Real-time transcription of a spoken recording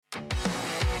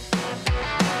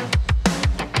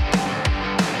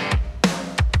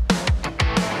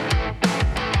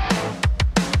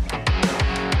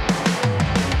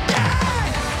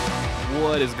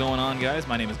What is going on, guys?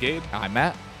 My name is Gabe, I'm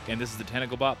Matt. and this is the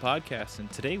Tentacle Bot Podcast.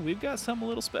 And today we've got something a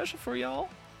little special for y'all.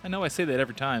 I know I say that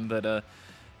every time, but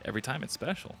every time it's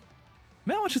special.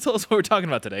 Matt, why don't you tell us what we're talking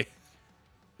about today?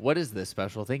 What is this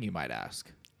special thing, you might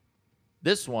ask?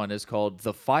 This one is called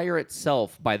The Fire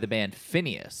Itself by the band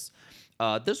Phineas.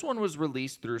 This one was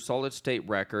released through Solid State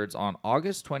Records on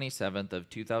August 27th of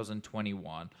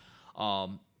 2021.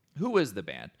 Who is the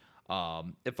band?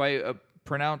 If I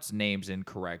pronounce names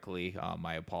incorrectly,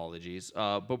 my apologies.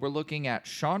 But we're looking at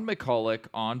Sean McCulloch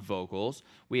on vocals.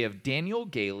 We have Daniel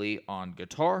Gailey on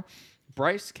guitar,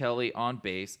 Bryce Kelly on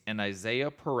bass, and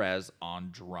Isaiah Perez on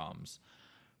drums.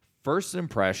 First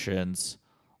impressions,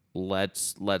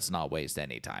 let's not waste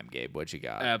any time, Gabe. What you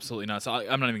got? Absolutely not. So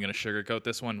I'm not even going to sugarcoat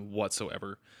this one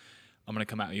whatsoever. I'm going to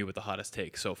come at you with the hottest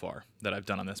take so far that I've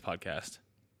done on this podcast.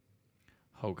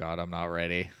 Oh, God, I'm not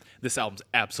ready. This album's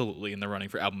absolutely in the running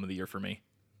for Album of the Year for me.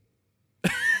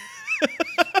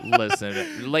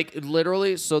 Listen, like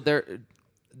literally, so the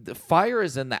fire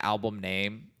is in the album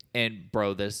name, and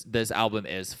bro, this album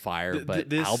is fire. But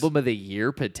this album of the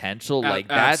year potential, like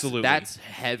absolutely. that's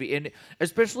heavy, and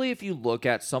especially if you look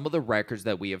at some of the records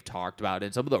that we have talked about,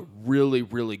 and some of the really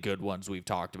really good ones we've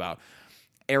talked about.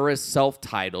 Era's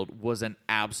self-titled was an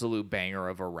absolute banger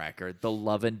of a record. The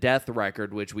Love and Death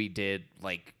record, which we did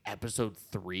like episode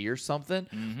 3 or something.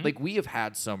 Like we have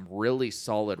had some really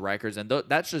solid records, and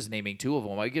that's just naming 2 of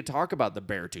them. I could talk about the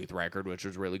Beartooth record, which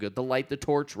was really good. The Light the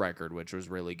Torch record, which was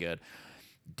really good.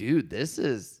 Dude,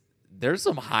 there's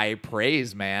some high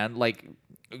praise, man. Like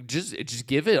just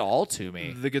give it all to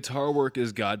me. The guitar work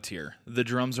is god tier. The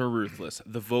drums are ruthless.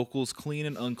 The vocals, clean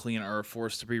and unclean, are a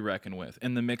force to be reckoned with.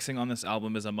 And the mixing on this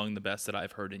album is among the best that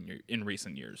I've heard in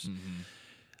recent years.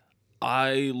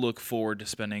 I look forward to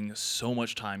spending so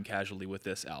much time casually with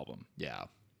this album. Yeah.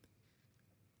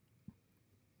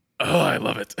 Oh, I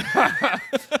love it.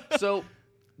 So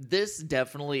this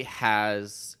definitely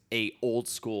has a old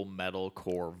school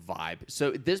metalcore vibe.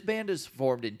 So this band is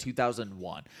formed in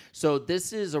 2001. So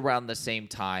this is around the same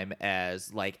time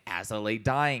as like As I Lay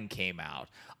Dying came out.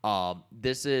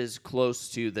 This is close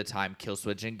to the time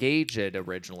Killswitch Engage had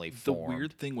originally The formed.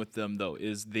 weird thing with them, though,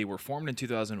 is they were formed in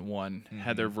 2001,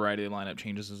 had their variety of lineup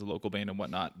changes as a local band and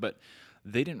whatnot, but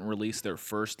they didn't release their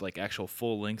first like actual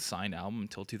full-length signed album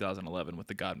until 2011 with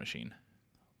The God Machine.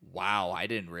 Wow, I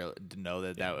didn't really know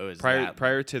that it was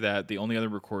Prior to that, the only other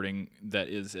recording that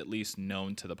is at least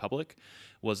known to the public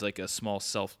was like a small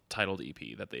self-titled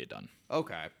EP that they had done.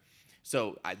 Okay.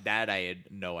 So I had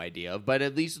no idea, but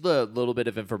at least the little bit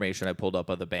of information I pulled up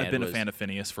of the band. I've been a fan of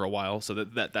Phineas for a while, so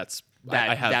that's that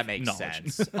I have that makes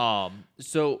knowledge. sense.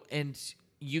 So and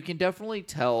you can definitely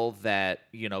tell that,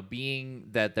 being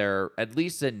that they're at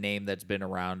least a name that's been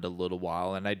around a little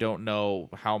while, and I don't know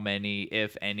how many,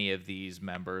 if any, of these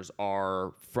members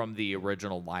are from the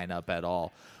original lineup at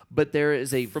all. But there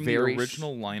is a From very the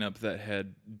original lineup that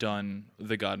had done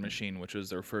The God Machine, which was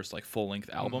their first like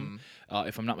full-length album.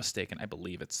 If I'm not mistaken, I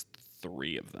believe it's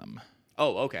 3 of them.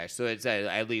 Oh, okay. So it's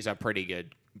at least a pretty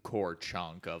good core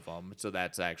chunk of them. So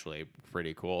that's actually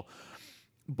pretty cool.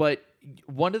 But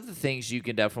one of the things you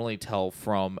can definitely tell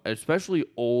from especially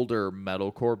older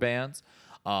metalcore bands,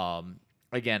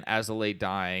 again, As I Lay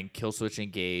Dying, Killswitch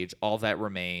Engage, All That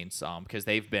Remains, because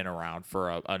they've been around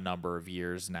for a number of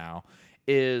years now,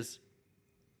 is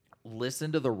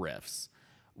listen to the riffs.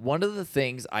 One of the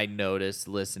things I noticed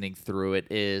listening through it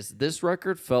is this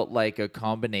record felt like a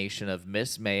combination of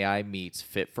Miss May I meets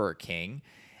Fit for a King.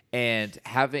 And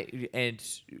having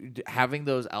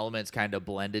those elements kind of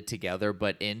blended together,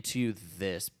 but into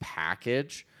this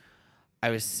package, I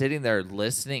was sitting there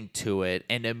listening to it,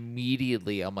 and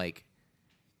immediately I'm like,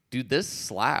 dude, this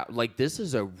slap. Like, this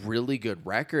is a really good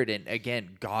record. And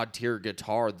again, god tier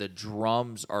guitar. The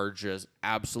drums are just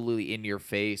absolutely in your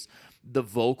face. The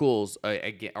vocals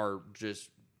again are just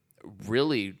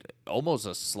really almost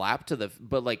a slap to the,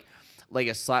 but like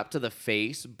a slap to the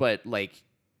face, but like,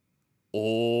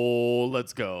 oh,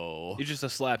 let's go. It's just a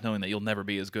slap knowing that you'll never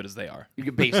be as good as they are.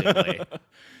 Basically.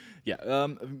 Yeah.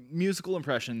 Musical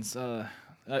impressions.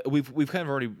 We've kind of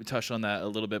already touched on that a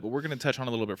little bit, but we're going to touch on it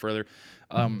a little bit further.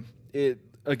 The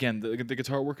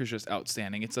guitar work is just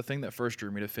outstanding. It's the thing that first drew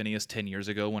me to Phineas 10 years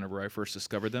ago whenever I first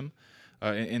discovered them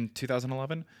in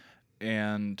 2011.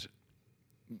 And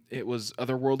it was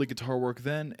otherworldly guitar work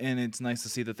then, and it's nice to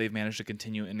see that they've managed to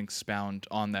continue and expound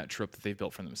on that trip that they've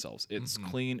built for themselves. It's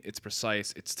clean, it's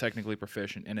precise, it's technically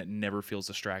proficient, and it never feels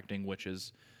distracting, which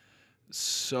is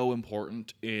so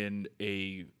important in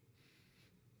a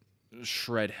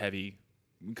shred-heavy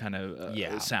kind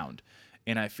of sound.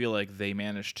 and I feel like they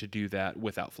managed to do that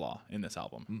without flaw in this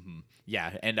album.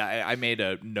 Yeah, and I made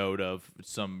a note of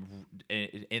some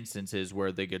instances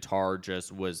where the guitar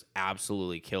just was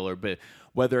absolutely killer, but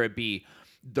whether it be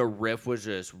the riff was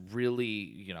just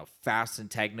really, fast and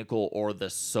technical, or the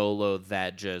solo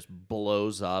that just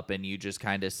blows up and you just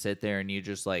kind of sit there and you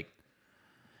just like,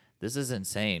 this is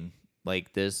insane.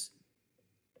 Like this,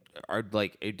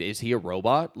 is he a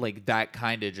robot? Like that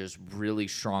kind of just really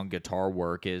strong guitar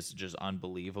work is just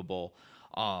unbelievable.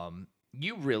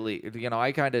 You really,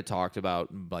 I kind of talked about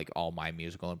like all my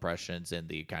musical impressions in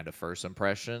the kind of first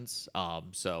impressions.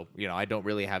 So, I don't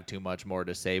really have too much more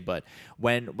to say, but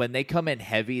when they come in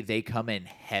heavy, they come in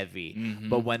heavy.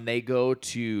 But when they go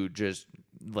to just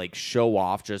like show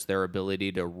off just their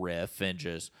ability to riff and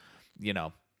just,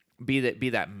 be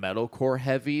that metalcore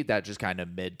heavy, that just kind of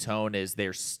mid-tone, is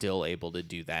they're still able to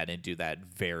do that and do that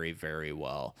very, very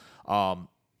well.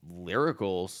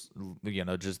 Lyricals,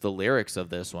 just the lyrics of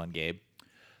this one, Gabe.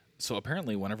 So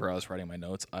apparently, whenever I was writing my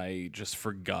notes, I just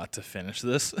forgot to finish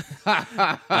this.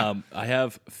 I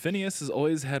have Phineas has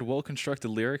always had well-constructed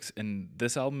lyrics, and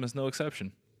this album is no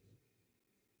exception.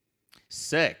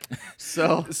 Sick.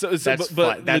 So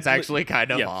that's actually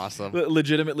kind of awesome.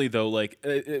 Legitimately, though, like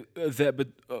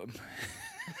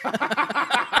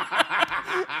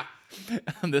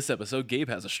on this episode, Gabe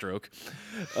has a stroke.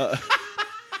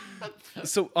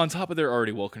 So on top of their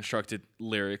already well-constructed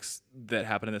lyrics that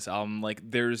happen in this album, like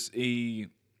there's a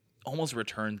almost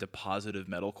return to positive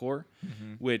metalcore,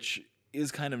 which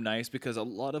is kind of nice because a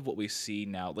lot of what we see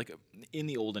now, like in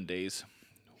the olden days,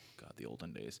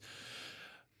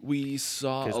 we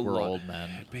saw a lot. Old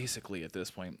men. Basically, at this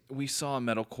point, we saw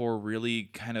metalcore really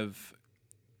kind of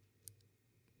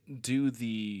do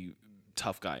the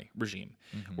tough guy regime,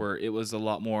 where it was a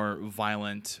lot more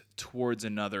violent towards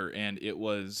another, and it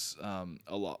was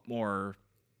a lot more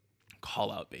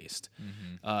call-out based.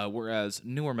 Whereas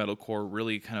newer metalcore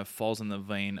really kind of falls in the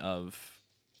vein of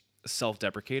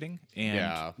self-deprecating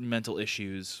and mental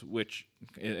issues, which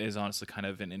is honestly kind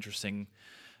of an interesting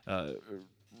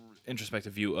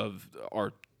introspective view of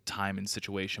our time and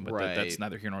situation, but that's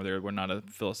neither here nor there. We're not a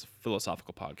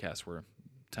philosophical podcast. We're a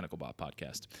Tentacle Bot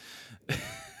podcast.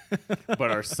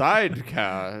 But our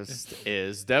sidecast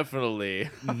is definitely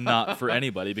not for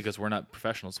anybody because we're not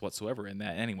professionals whatsoever in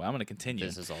that. Anyway, I'm going to continue.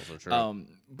 This is also true.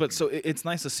 But so it's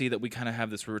nice to see that we kind of have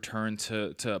this return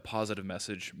to a positive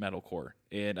message metalcore.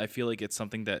 And I feel like it's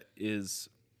something that is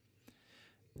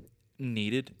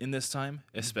needed in this time,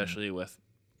 especially with,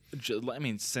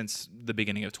 since the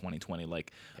beginning of 2020,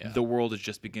 the world has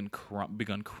just begun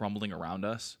crumbling around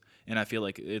us. And I feel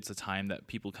like it's a time that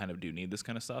people kind of do need this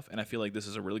kind of stuff. And I feel like this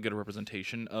is a really good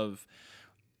representation of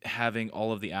having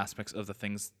all of the aspects of the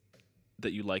things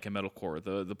that you like in metalcore.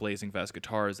 The blazing fast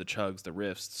guitars, the chugs, the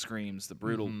riffs, the screams, the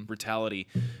brutality,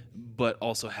 but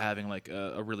also having like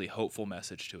a really hopeful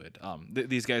message to it.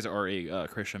 These guys are a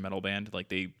Christian metal band.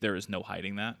 Like there is no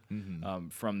hiding that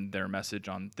from their message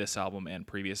on this album and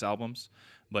previous albums.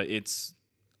 But it's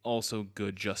also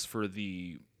good just for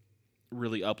the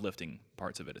really uplifting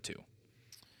parts of it too.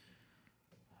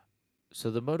 So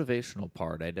the motivational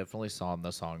part I definitely saw in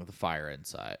the song The Fire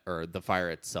Inside, or The Fire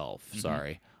Itself,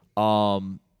 sorry.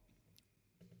 There's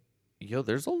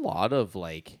a lot of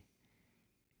like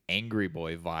Angry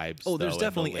Boy vibes. Oh, there's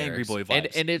definitely Angry Boy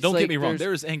vibes. And it's don't like, get me wrong,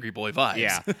 there's Angry Boy vibes.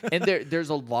 Yeah. And there's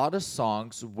a lot of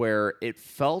songs where it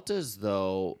felt as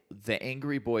though the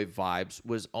Angry Boy vibes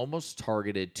was almost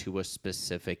targeted to a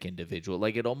specific individual.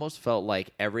 Like it almost felt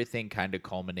like everything kind of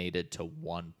culminated to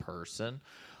one person,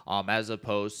 as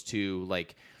opposed to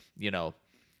like,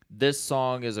 this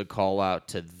song is a call out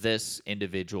to this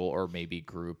individual or maybe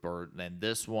group, or then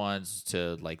this one's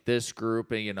to like this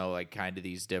group, and like kind of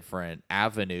these different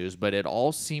avenues, but it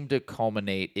all seemed to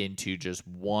culminate into just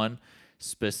one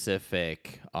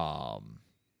specific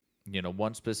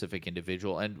one specific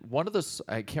individual. And one of the,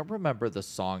 I can't remember the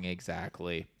song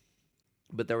exactly,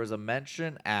 but there was a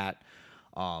mention at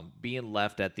being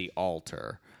left at the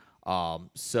altar.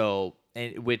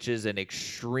 Which is an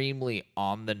extremely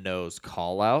on the nose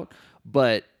call out,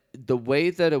 but the way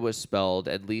that it was spelled,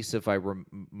 at least if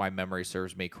my memory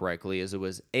serves me correctly, is it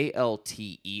was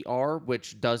Alter,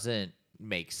 which doesn't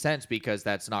make sense because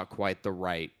that's not quite the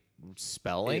right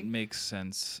spelling. It makes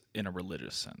sense in a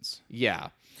religious sense.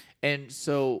 Yeah. And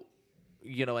so,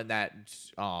 and that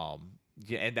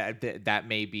and that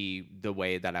may be the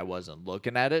way that I wasn't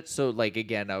looking at it. So like,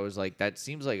 again, I was like, that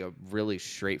seems like a really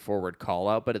straightforward call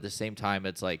out, but at the same time,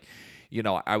 it's like,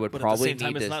 I would probably at the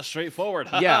same time, it's not straightforward.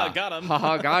 Yeah, got him.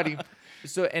 Got him.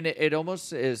 So, and it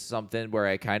almost is something where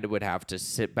I kind of would have to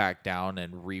sit back down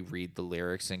and reread the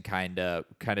lyrics and kind of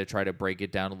try to break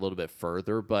it down a little bit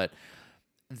further. But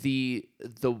the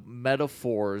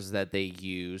metaphors that they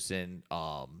use and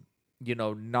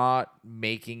not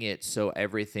making it so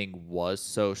everything was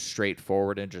so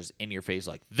straightforward and just in your face,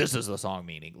 like this is the song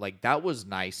meaning. Like that was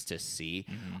nice to see,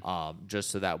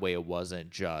 just so that way it wasn't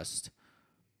just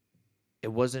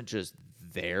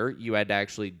there. You had to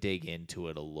actually dig into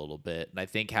it a little bit, and I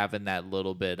think having that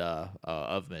little bit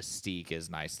of mystique is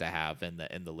nice to have in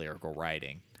the lyrical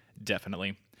writing.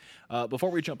 Definitely. Before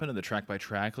we jump into the track by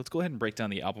track, let's go ahead and break down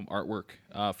the album artwork.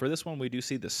 For this one, we do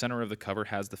see the center of the cover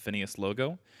has the Finneas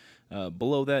logo.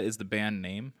 Below that is the band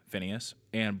name, Finneas,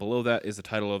 and below that is the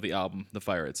title of the album, The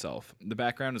Fire itself. The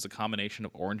background is a combination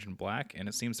of orange and black, and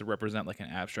it seems to represent like an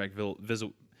abstract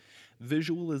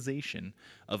visualization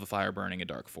of a fire burning a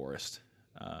dark forest.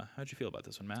 How'd you feel about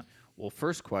this one, Matt? Well,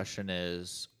 first question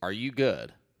is, are you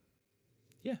good?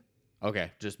 Yeah.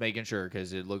 Okay, just making sure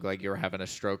because it looked like you were having a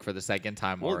stroke for the second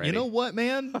time already. You know what,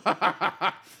 man?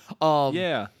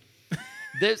 Yeah.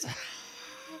 This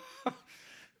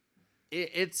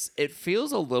it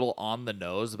feels a little on the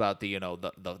nose about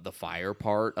the fire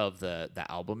part of the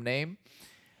album name.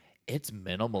 It's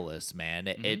minimalist,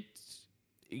 man.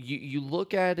 You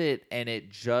look at it and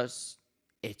it's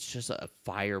just a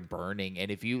fire burning.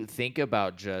 And if you think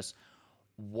about just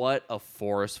what a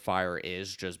forest fire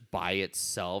is just by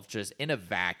itself, just in a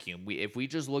vacuum, if we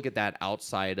just look at that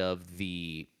outside of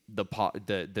the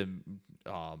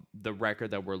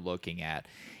record that we're looking at,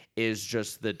 is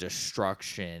just the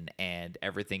destruction and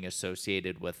everything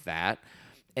associated with that.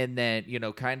 And then,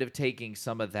 kind of taking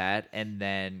some of that and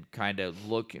then kind of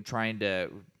trying to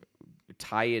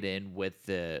tie it in with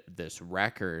this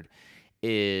record,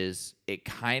 is it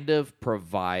kind of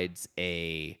provides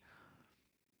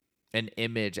an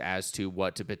image as to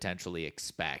what to potentially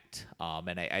expect.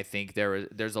 And I think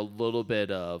there's a little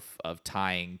bit of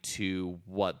tying to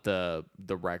what the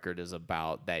record is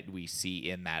about that we see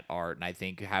in that art. And I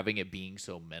think having it being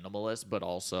so minimalist, but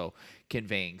also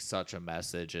conveying such a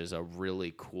message is a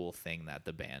really cool thing that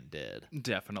the band did.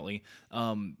 Definitely.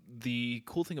 The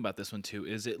cool thing about this one too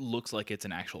is it looks like it's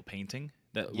an actual painting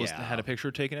that had a picture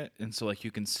taken it, and so like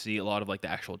you can see a lot of like the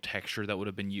actual texture that would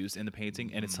have been used in the painting,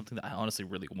 and it's something that I honestly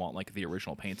really want, like the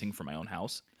original painting for my own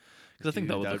house, because I think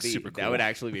that would look super cool. That would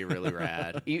actually be really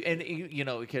rad.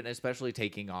 And especially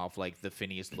taking off like the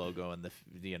Finneas logo and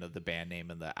the band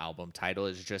name and the album title,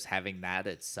 is just having that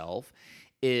itself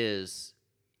it's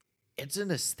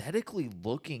an aesthetically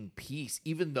looking piece.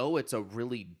 Even though it's a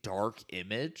really dark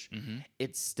image,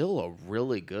 it's still a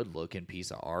really good looking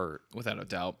piece of art, without a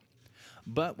doubt.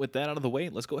 But with that out of the way,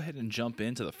 let's go ahead and jump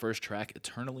into the first track,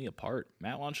 Eternally Apart.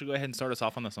 Matt, why don't you go ahead and start us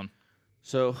off on this one?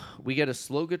 So we get a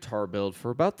slow guitar build for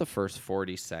about the first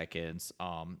 40 seconds.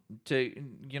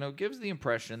 Gives the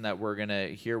impression that we're gonna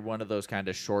hear one of those kind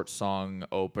of short song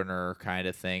opener kind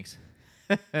of things.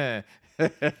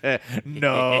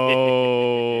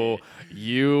 No,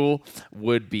 you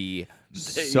would be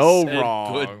so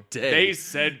wrong. Good day. They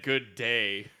said good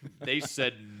day. They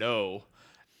said no.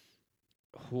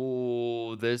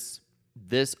 Ooh, this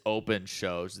open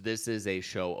shows. This is a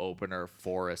show opener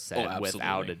for a set,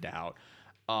 without a doubt.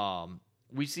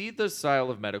 We see the style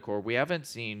of metalcore we haven't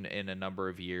seen in a number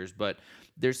of years, but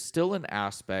there's still an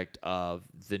aspect of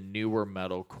the newer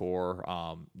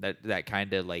metalcore, that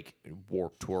kind of like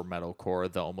Warped Tour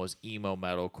metalcore, the almost emo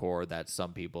metalcore that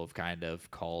some people have kind of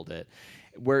called it,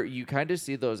 where you kind of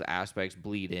see those aspects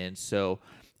bleed in. So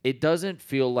it doesn't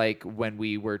feel like when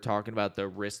we were talking about the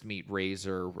Wrist Meet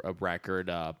Razor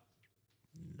record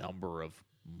number of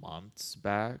months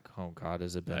back. Oh God,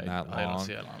 has it been that long? I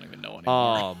don't even know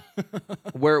anymore.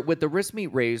 Where with the Wrist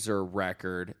Meet Razor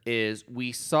record is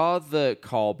we saw the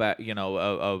callback,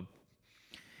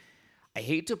 I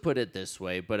hate to put it this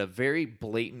way, but a very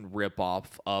blatant ripoff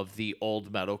of the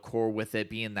old metalcore, with it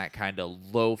being that kind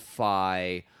of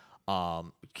lo-fi,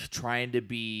 trying to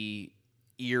be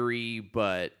eerie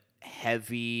but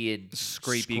heavy and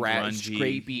scratchy,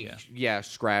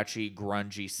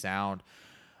 grungy sound,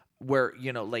 where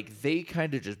they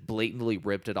kind of just blatantly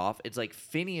ripped it off. It's like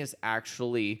Finneas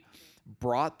actually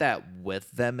brought that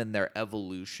with them in their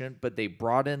evolution, but they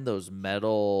brought in those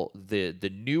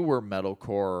the newer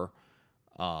metalcore,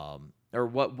 or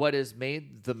what has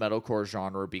made the metalcore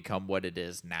genre become what it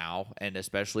is now, and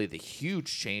especially the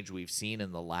huge change we've seen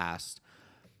in the last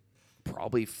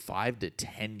probably 5 to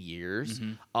 10 years.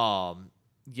 A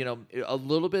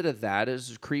little bit of that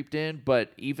has creeped in,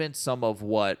 but even some of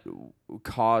what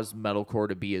caused metalcore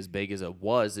to be as big as it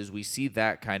was is we see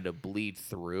that kind of bleed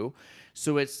through.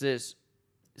 So it's this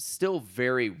still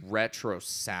very retro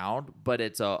sound, but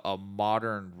it's a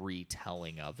modern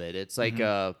retelling of it. It's like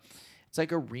a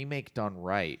remake done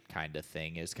right kind of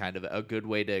thing is kind of a good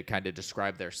way to kind of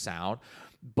describe their sound.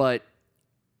 But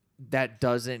that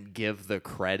doesn't give the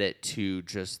credit to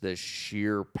just the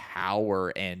sheer power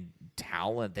and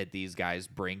talent that these guys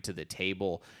bring to the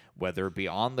table, whether it be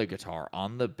on the guitar,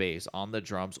 on the bass, on the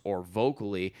drums, or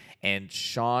vocally. And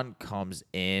Sean comes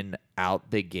in out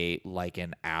the gate like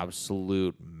an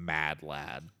absolute mad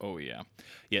lad. Oh yeah,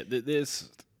 yeah.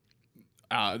 This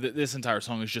entire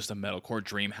song is just a metalcore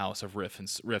dream house of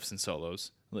riffs and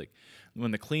solos. Like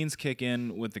when the cleans kick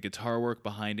in with the guitar work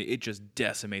behind it, it just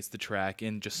decimates the track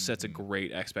and just sets a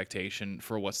great expectation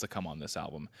for what's to come on this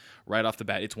album. Right off the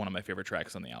bat, it's one of my favorite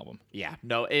tracks on the album. Yeah,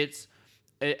 no, as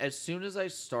soon as I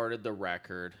started the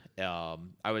record,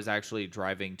 I was actually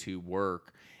driving to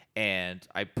work, and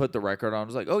I put the record on. I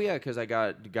was like, oh yeah, because I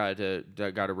got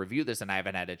to review this, and I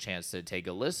haven't had a chance to take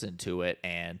a listen to it.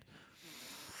 And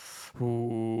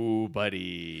ooh,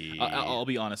 buddy, I'll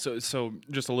be honest. So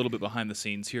just a little bit behind the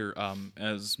scenes here.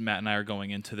 As Matt and I are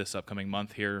going into this upcoming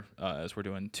month here, as we're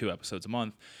doing 2 episodes a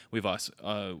month, we've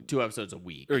also 2 episodes a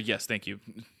week. Or yes, thank you.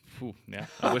 Ooh, yeah,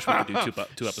 I wish we could do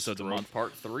two episodes a month.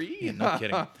 Part 3? Yeah, no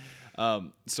kidding.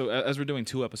 So as we're doing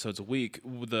 2 episodes a week,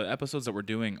 the episodes that we're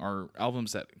doing are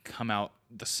albums that come out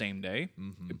the same day,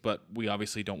 but we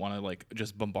obviously don't want to like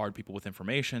just bombard people with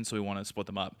information, so we want to split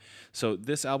them up. So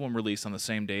this album released on the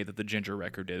same day that the Ginger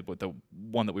record did, with the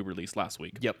one that we released last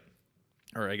week. Yep.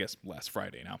 Or I guess last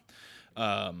Friday now.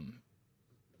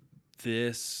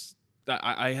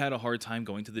 I had a hard time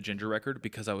going to the Ginger record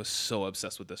because I was so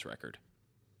obsessed with this record.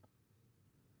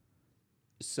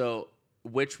 So,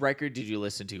 which record did you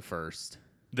listen to first?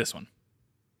 This one.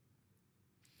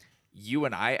 You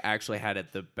and I actually had it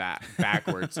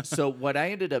backwards. So what I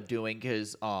ended up doing,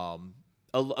 because a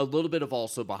little bit of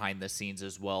also behind the scenes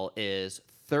as well, is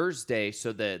Thursday.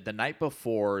 So the night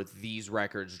before these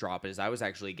records drop is I was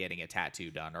actually getting a tattoo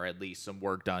done, or at least some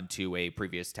work done to a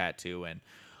previous tattoo. And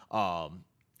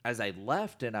as I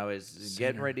left and I was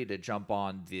getting ready to jump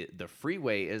on the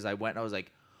freeway, as I went, I was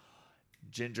like,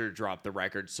 Ginger dropped the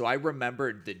record. So I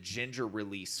remembered the Ginger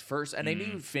release first, and I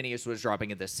knew Phineas was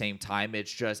dropping at the same time.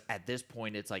 It's just at this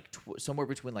point, it's like somewhere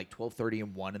between like 12:30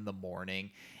 and 1 in the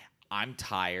morning. I'm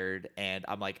tired, and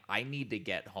I'm like, I need to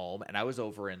get home. And I was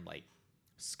over in like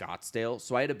Scottsdale,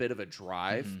 so I had a bit of a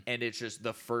drive, and it's just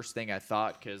the first thing I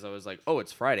thought, because I was like, oh,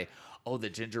 it's Friday. Oh,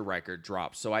 the Ginger record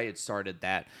dropped. So I had started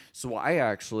that. So I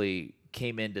actually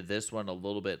came into this one a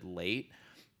little bit late,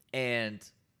 and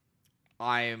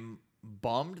I'm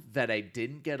bummed that I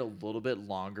didn't get a little bit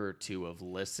longer to have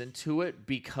listened to it,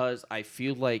 because I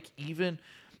feel like even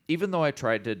though I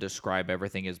tried to describe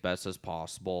everything as best as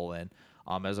possible, and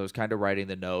as I was kind of writing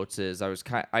the notes,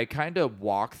 I kind of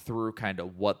walked through kind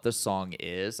of what the song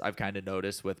is. I've kind of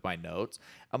noticed with my notes,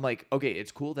 I'm like, okay,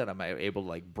 it's cool that I'm able to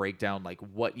like break down like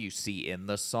what you see in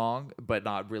the song, but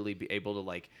not really be able to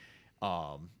like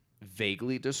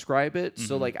vaguely describe it.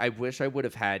 So like I wish I would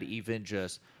have had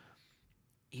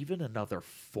even another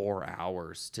 4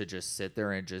 hours to just sit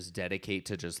there and just dedicate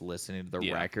to just listening to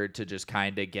the record, to just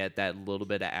kind of get that little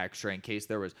bit of extra in case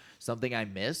there was something I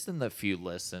missed in the few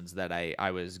listens that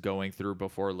I was going through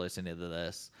before listening to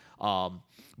this.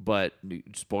 But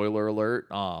spoiler alert,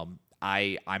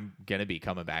 I'm going to be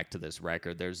coming back to this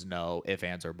record. There's no ifs,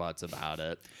 ands, or buts about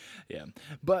it. Yeah.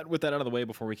 But with that out of the way,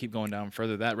 before we keep going down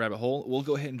further that rabbit hole, we'll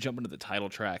go ahead and jump into the title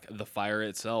track, The Fire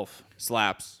itself.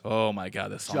 Slaps. Oh my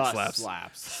God, this song Just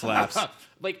slaps. Slaps.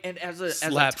 Like, and as a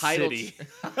title City.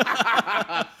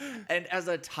 and as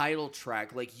a title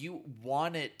track, like you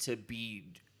want it to be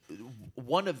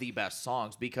one of the best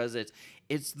songs, because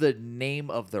it's the name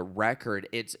of the record.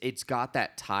 It's got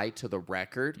that tie to the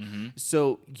record.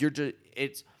 So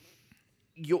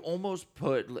you almost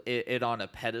put it on a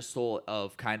pedestal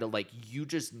of kind of like, you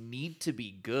just need to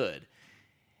be good.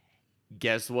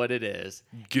 Guess what it is?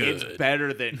 Good. It's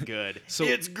better than good. So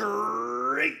it's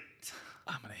great.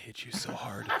 I'm gonna hit you so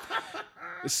hard.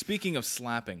 Speaking of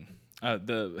slapping, I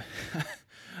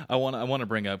want to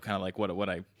bring up kind of like what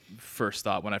I first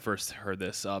thought when I first heard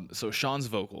this. So Sean's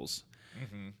vocals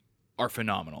are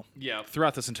phenomenal. Yeah.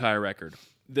 Throughout this entire record.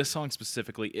 This song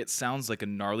specifically, it sounds like a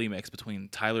gnarly mix between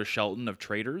Tyler Shelton of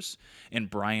Traitors and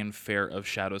Brian Fair of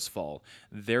Shadows Fall.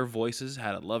 Their voices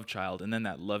had a love child, and then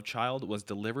that love child was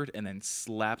delivered and then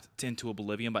slapped into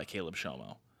oblivion by Caleb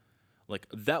Shomo. Like,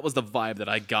 that was the vibe that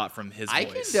I got from his voice.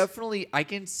 I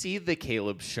can see the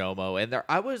Caleb Shomo, and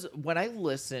when I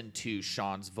listened to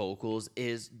Sean's vocals,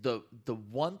 is the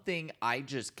one thing I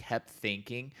just kept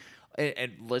thinking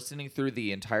and listening through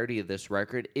the entirety of this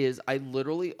record is I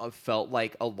literally felt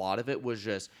like a lot of it was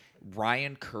just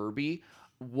Ryan Kirby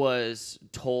was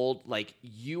told like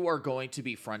you are going to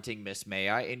be fronting Miss May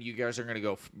I and you guys are going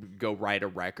to go write a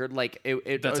record like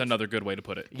That's another good way to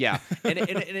put it. yeah and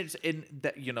it's in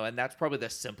that and that's probably the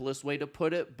simplest way to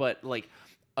put it, but like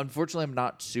unfortunately I'm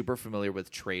not super familiar with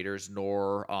Traitors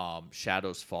nor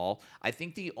Shadows Fall. I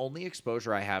think the only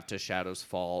exposure I have to Shadows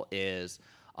Fall is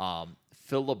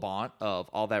Phil Labonte of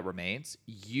All That Remains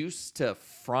used to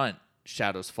front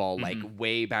Shadows Fall like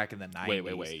way back in the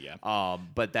 90s. Way, yeah.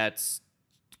 But that's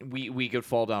we could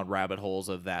fall down rabbit holes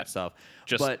of that stuff.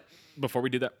 But before we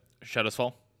do that, Shadows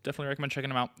Fall, definitely recommend checking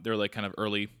them out. They're like kind of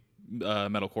early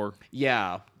metalcore.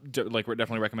 Yeah. Like we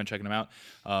definitely recommend checking them out.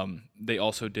 They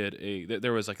also did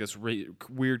there was like this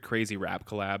weird crazy rap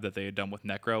collab that they had done with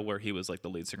Necro where he was like the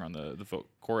lead singer on the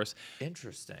chorus.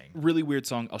 Interesting. Really weird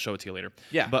song. I'll show it to you later.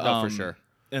 Yeah, but no, for sure.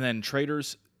 And then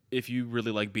Traitors, if you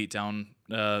really like beatdown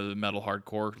metal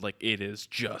hardcore, like it is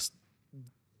just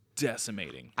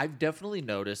decimating. I've definitely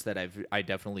noticed that I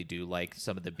definitely do like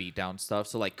some of the beatdown stuff.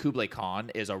 So like Kublai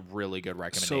Khan is a really good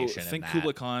recommendation. So think in that.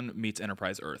 Kublai Khan meets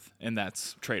Enterprise Earth, and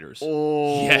that's Traitors.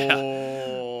 Oh,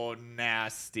 yeah.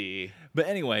 Nasty. But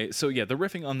anyway, so yeah, the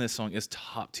riffing on this song is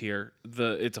top tier.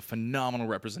 It's a phenomenal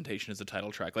representation as a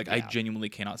title track. Like I genuinely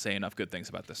cannot say enough good things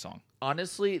about this song.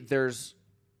 Honestly,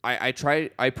 I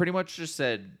pretty much just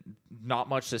said not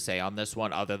much to say on this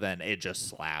one other than it just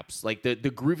slaps. Like the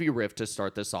groovy riff to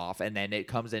start this off and then it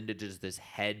comes into just this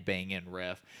head banging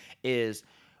riff is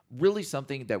really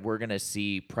something that we're going to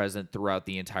see present throughout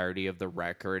the entirety of the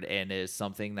record and is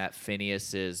something that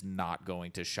Phineas is not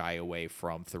going to shy away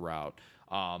from throughout.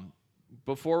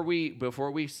 Before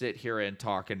we sit here and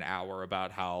talk an hour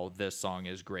about how this song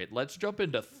is great, let's jump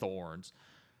into Thorns.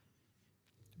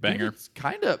 Banger. It's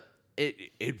kind of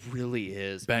It really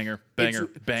is. Banger.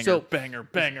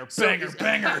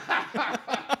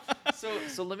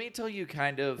 So let me tell you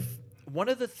kind of one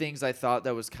of the things I thought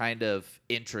that was kind of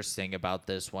interesting about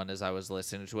this one as I was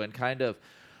listening to it and kind of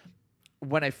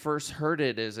when I first heard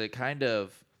it is it kind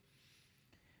of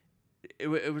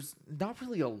it was not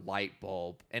really a light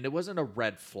bulb and it wasn't a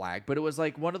red flag, but it was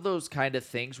like one of those kind of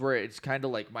things where it's kind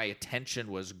of like my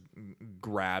attention was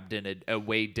grabbed in a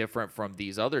way different from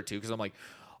these other two because I'm like,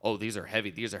 oh, these are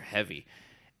heavy.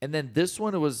 And then this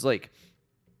one, it was like,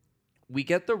 we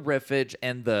get the riffage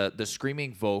and the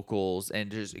screaming vocals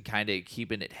and just kind of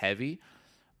keeping it heavy.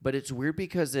 But it's weird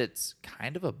because it's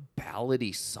kind of a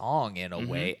ballady song in a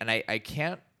way. And I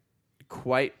can't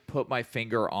quite put my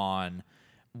finger on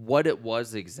what it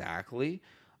was exactly.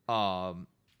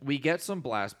 We get some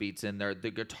blast beats in there.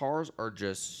 The guitars are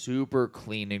just super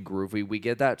clean and groovy. We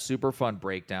get that super fun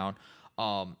breakdown.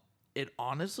 It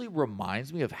honestly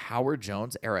reminds me of Howard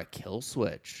Jones era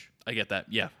Killswitch. I get that.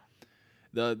 Yeah.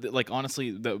 Like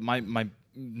honestly, my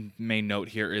main note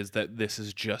here is that this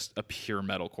is just a pure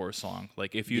metalcore song.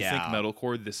 Like if you think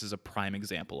metalcore, this is a prime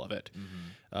example of it.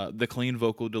 The clean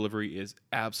vocal delivery is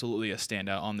absolutely a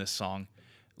standout on this song.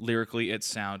 Lyrically, its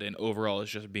sound and overall is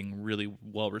just being really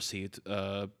well received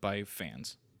by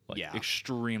fans.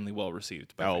 Extremely well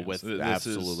received by fans.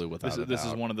 This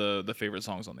is one of the favorite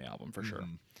songs on the album for sure.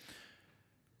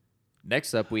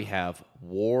 Next up, we have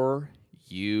War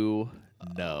You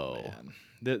Know.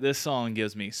 This song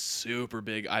gives me super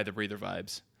big Either Breather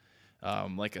vibes.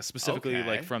 Specifically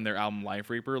like from their album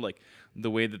Life Reaper, like the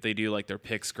way that they do like their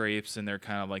pick scrapes and their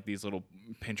kind of like these little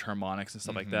pinch harmonics and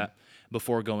stuff like that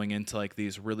before going into like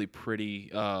these really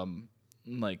pretty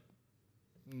like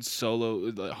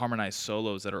harmonized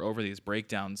solos that are over these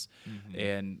breakdowns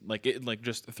and like it like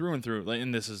just through and through,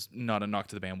 and this is not a knock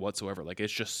to the band whatsoever, like it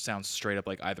just sounds straight up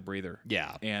like Either Breather.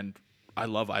 And I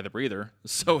love Either Breather,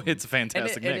 so it's a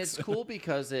fantastic mix. And it's cool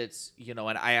because it's, and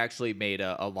I actually made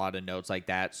a lot of notes like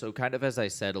that. So kind of as I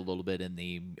said a little bit in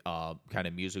the kind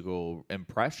of musical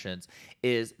impressions,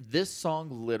 is this song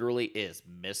literally is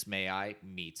Miss May I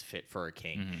meets Fit for a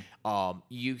King.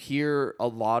 You hear a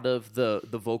lot of the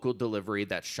vocal delivery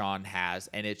that Sean has,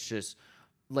 and it's just...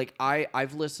 Like,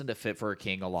 I've listened to Fit for a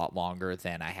King a lot longer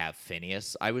than I have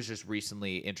Phineas. I was just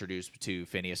recently introduced to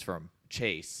Phineas from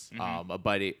Chase, a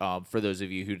buddy. For those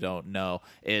of you who don't know,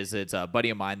 it's a buddy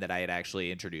of mine that I had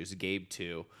actually introduced Gabe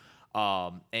to,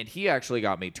 and he actually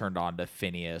got me turned on to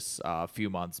Phineas a few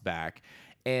months back.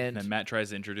 And then Matt tries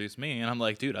to introduce me, and I'm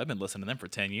like, dude, I've been listening to them for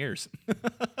 10 years.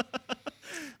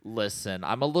 Listen,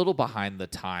 I'm a little behind the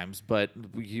times, but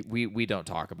we don't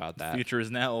talk about that. The future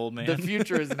is now, old man. The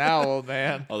future is now, old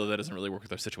man. Although that doesn't really work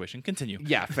with our situation. Continue.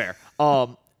 Yeah, fair.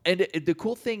 And the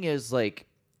cool thing is, like,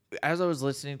 as I was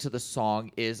listening to the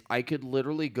song, is I could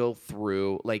literally go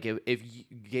through, like, if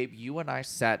Gabe, you and I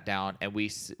sat down and we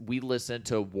listened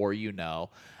to War You Know,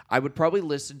 I would probably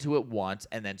listen to it once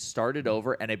and then start it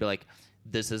over, and I'd be like,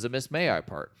 this is a Miss May I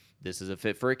part. This is a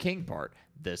Fit for a King part.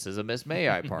 This is a Miss May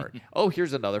I part. Oh,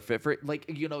 here's another Fit for,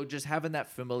 like, just having that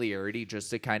familiarity just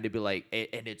to kind of be like,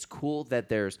 and it's cool that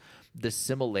there's the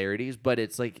similarities, but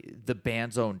it's like the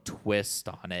band's own twist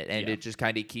on it, and it just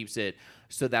kind of keeps it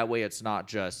so that way it's not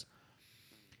just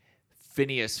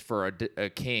Phineas for a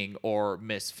king or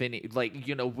Miss Phineas, like,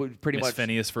 pretty Miss much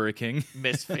Phineas for a king.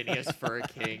 Miss Phineas for a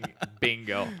king.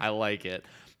 Bingo. I like it.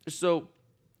 So,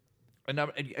 and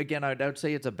again, I would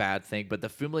say it's a bad thing, but the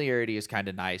familiarity is kind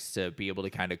of nice to be able to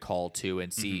kind of call to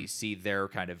and see their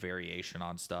kind of variation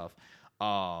on stuff.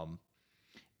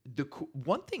 The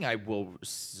one thing I will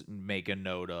make a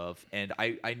note of, and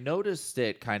I noticed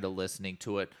it kind of listening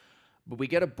to it, but we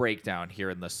get a breakdown here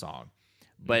in the song,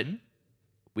 but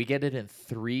we get it in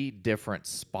 3 different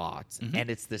spots, and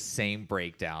it's the same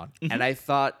breakdown. And I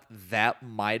thought that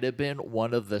might have been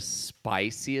one of the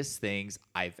spiciest things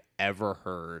I've ever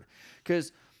heard.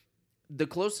 Because the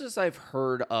closest I've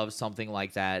heard of something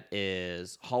like that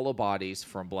is Hollow Bodies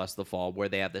from Bless the Fall, where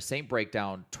they have the same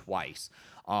breakdown twice.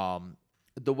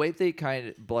 The way they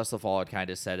Bless the Fall had kind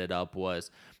of set it up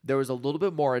was there was a little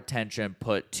bit more attention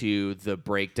put to the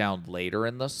breakdown later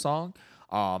in the song.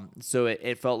 So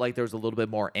it felt like there was a little bit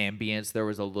more ambience. There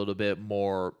was a little bit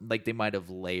more, like they might have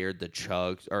layered the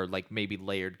chugs or like maybe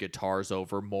layered guitars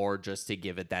over more just to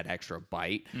give it that extra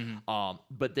bite.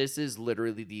 But this is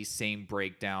literally the same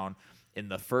breakdown in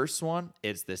the first one.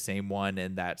 It's the same one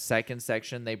in that second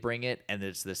section they bring it, and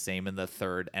it's the same in the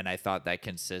third. And I thought that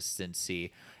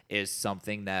consistency is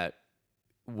something that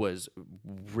was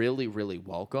really, really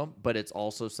welcome, but it's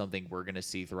also something we're going to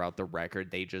see throughout the record.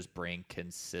 They just bring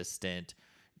consistent,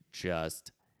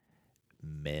 just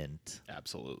mint.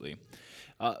 Absolutely.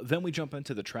 Then we jump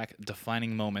into the track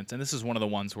Defining Moments, and this is one of the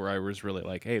ones where I was really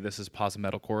like, hey, this is pause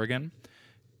metalcore again.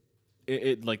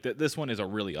 This one is a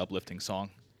really uplifting song.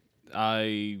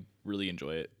 I really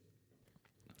enjoy it.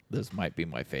 This might be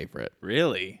my favorite.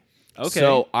 Really? Okay.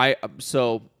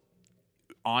 So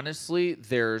honestly,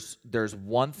 there's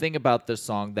one thing about this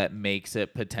song that makes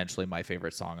it potentially my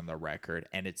favorite song on the record,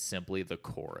 and it's simply the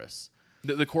chorus.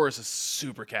 The chorus is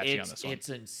super catchy on this one. It's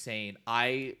insane.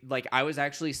 I was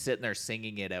actually sitting there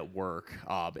singing it at work.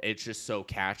 It's just so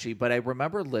catchy. But I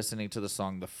remember listening to the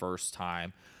song the first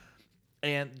time,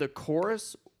 and the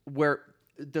chorus, where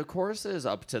the choruses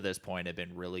up to this point have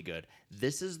been really good.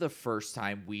 This is the first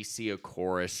time we see a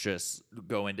chorus just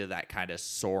go into that kind of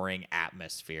soaring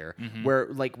atmosphere where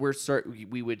like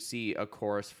we would see a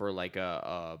chorus for like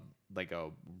a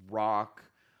rock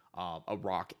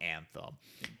anthem.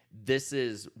 This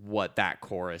is what that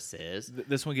chorus is.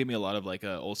 This one gave me a lot of like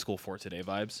old school For Today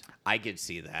vibes. I could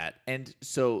see that. And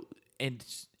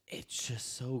it's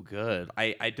just so good.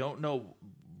 I don't know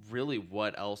really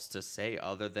what else to say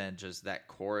other than just that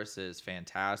chorus is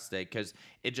fantastic because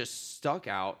it just stuck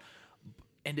out.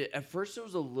 And at first it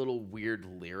was a little weird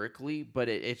lyrically, but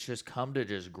it's just come to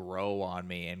just grow on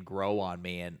me. And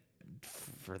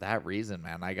for that reason,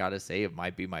 man, I gotta say it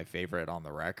might be my favorite on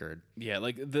the record. Yeah,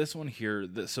 like this one here.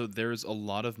 So there's a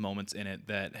lot of moments in it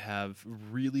that have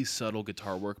really subtle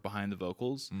guitar work behind the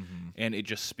vocals, and it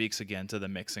just speaks again to the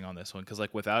mixing on this one. Because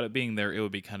like without it being there, it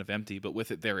would be kind of empty. But with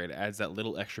it there, it adds that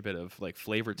little extra bit of like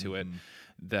flavor to it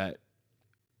that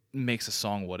makes a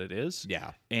song what it is.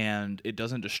 Yeah. And it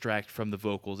doesn't distract from the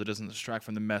vocals. It doesn't distract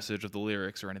from the message of the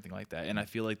lyrics or anything like that. And I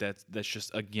feel like that's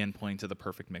just again pointing to the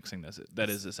perfect mixing that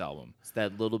is this album. It's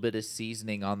that little bit of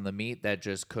seasoning on the meat that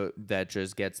just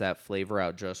gets that flavor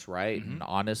out just right. And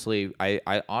honestly,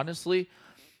 I honestly,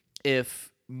 if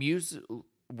music,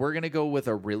 we're going to go with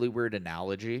a really weird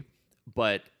analogy,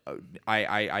 but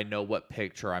I know what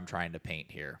picture I'm trying to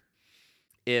paint here.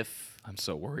 I'm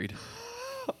so worried.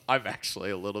 I'm actually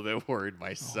a little bit worried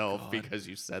myself because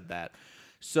you said that.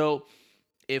 So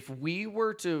if we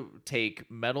were to take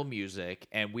metal music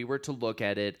and we were to look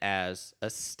at it as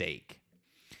a steak,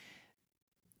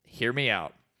 hear me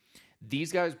out.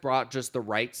 These guys brought just the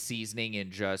right seasoning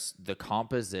and just the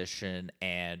composition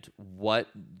and what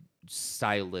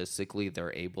stylistically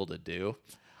they're able to do.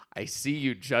 I see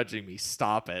you judging me.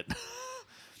 Stop it.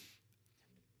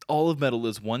 All of metal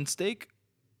is one steak?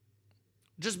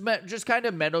 Just kind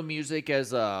of metal music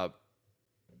as a...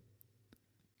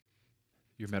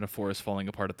 Your metaphor is falling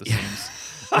apart at the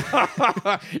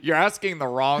seams. You're asking the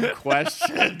wrong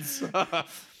questions.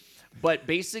 But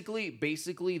basically,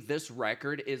 this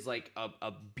record is like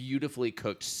a beautifully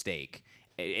cooked steak.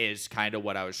 is kind of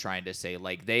what I was trying to say.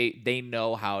 Like they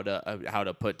know how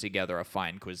to put together a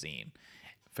fine cuisine.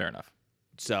 Fair enough.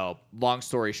 So, long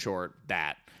story short,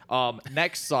 that.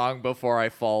 Next song before I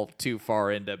fall too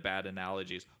far into bad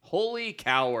analogies. Holy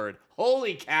Coward.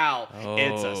 Holy cow.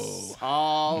 It's a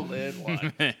solid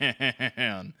one.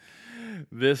 Man,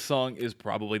 this song is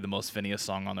probably the most Phineas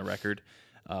song on the record.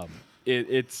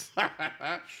 It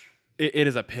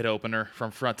is a pit opener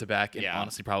from front to back, and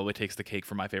honestly probably takes the cake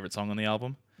for my favorite song on the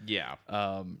album. Yeah.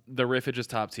 The riffage is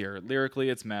top tier. Lyrically,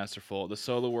 it's masterful. The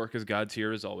solo work is god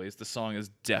tier as always. The song is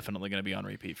definitely going to be on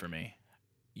repeat for me.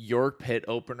 Your pit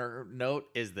opener note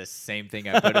is the same thing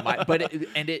I put in my, but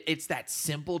it's that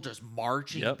simple, just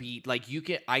marching beat. Like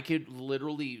I could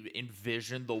literally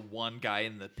envision the one guy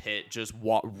in the pit just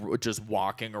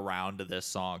walking around to this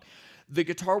song. The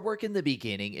guitar work in the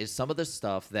beginning is some of the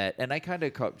stuff that, and I kind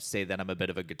of say that I'm a bit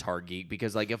of a guitar geek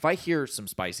because like if I hear some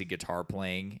spicy guitar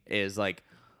playing, is like,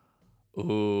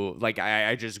 ooh, like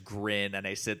I just grin and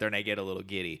I sit there and I get a little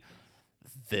giddy.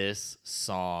 This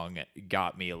song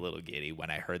got me a little giddy when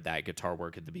I heard that guitar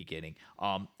work at the beginning.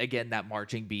 Again, that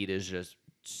marching beat is just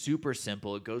super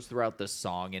simple. It goes throughout the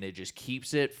song and it just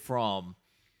keeps it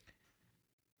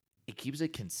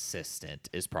consistent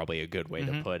is probably a good way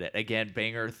to put it. Again,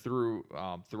 banger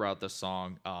throughout the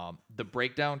song. The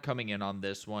breakdown coming in on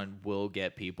this one will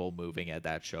get people moving at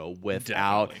that show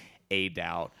without a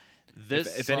doubt.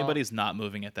 If anybody's not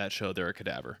moving at that show, they're a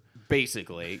cadaver.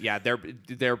 Basically, yeah,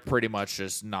 they're pretty much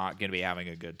just not going to be having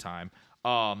a good time.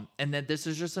 And then this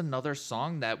is just another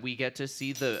song that we get to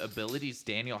see the abilities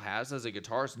Daniel has as a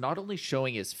guitarist, not only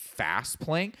showing his fast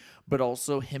playing, but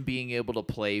also him being able to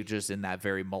play just in that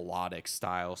very melodic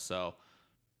style. So,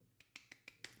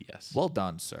 yes, well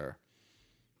done, sir.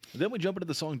 Then we jump into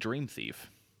the song Dream Thief.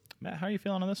 Matt, how are you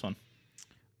feeling on this one?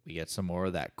 We get some more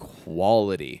of that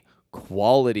quality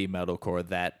metalcore,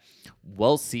 that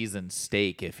well-seasoned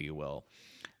steak, if you will,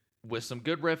 with some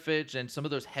good riffage and some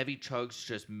of those heavy chugs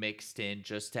just mixed in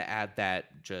just to add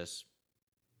that just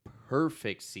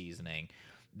perfect seasoning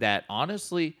that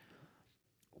honestly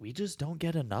we just don't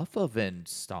get enough of in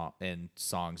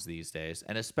songs these days,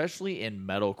 and especially in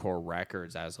metalcore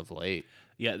records as of late.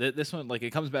 Yeah, this one, like, it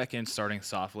comes back in starting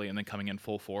softly and then coming in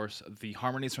full force. The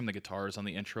harmonies from the guitars on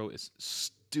the intro is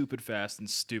stupid fast and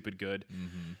stupid good.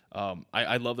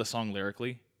 I love the song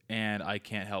lyrically, and I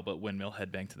can't help but windmill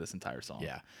headbang to this entire song.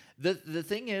 Yeah. The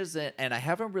thing is, and I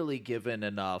haven't really given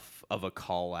enough of a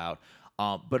call out,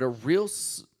 but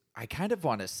I kind of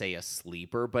want to say a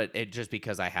sleeper, but it just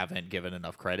because I haven't given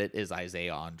enough credit, is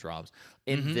Isaiah on drums.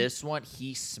 In this one,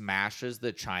 he smashes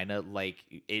the China like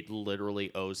it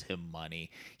literally owes him money.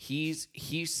 He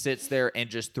sits there and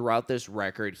just throughout this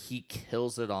record, he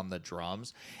kills it on the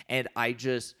drums. And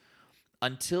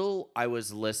until I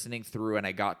was listening through and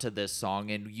I got to this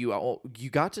song and you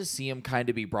got to see him kind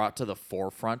of be brought to the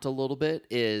forefront a little bit,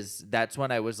 that's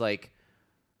when I was like,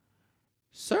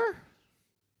 sir,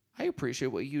 I appreciate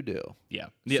what you do. Yeah.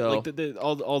 So, like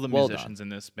all the musicians in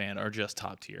this band are just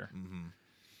top tier.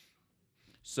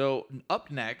 So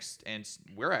up next, and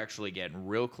we're actually getting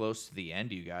real close to the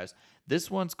end, you guys.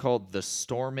 This one's called The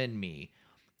Storm in Me.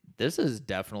 This is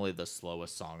definitely the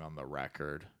slowest song on the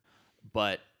record,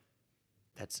 but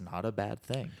that's not a bad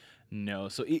thing. No,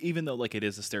 so even though like it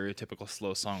is a stereotypical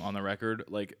slow song on the record,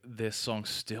 like this song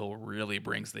still really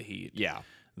brings the heat. Yeah.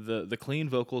 The clean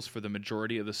vocals for the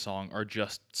majority of the song are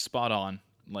just spot on,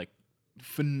 like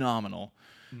phenomenal.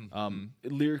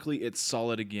 Lyrically, it's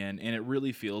solid again, and it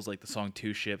really feels like the song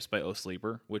Two Ships by Oh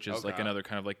Sleeper, which is like another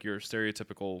kind of like your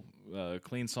stereotypical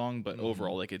clean song, but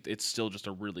overall, like it's still just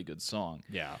a really good song.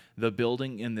 Yeah. The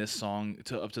building in this song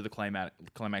up to the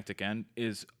climactic end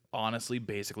is honestly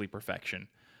basically perfection.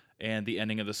 And the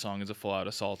ending of the song is a full-out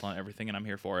assault on everything, and I'm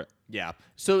here for it. Yeah.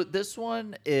 So this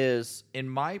one is, in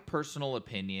my personal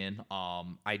opinion,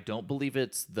 I don't believe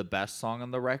it's the best song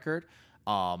on the record.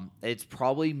 It's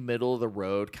probably middle of the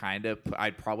road, kind of.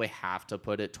 I'd probably have to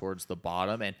put it towards the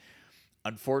bottom. And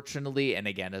unfortunately, and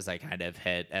again, as I kind of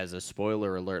hit as a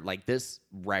spoiler alert, like this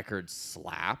record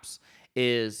slaps.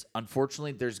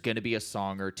 Unfortunately, there's going to be a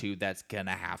song or two that's going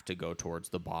to have to go towards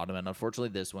the bottom. And unfortunately,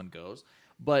 this one goes.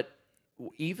 But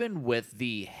even with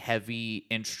the heavy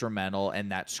instrumental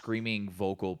and that screaming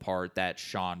vocal part that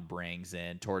Sean brings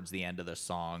in towards the end of the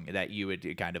song that you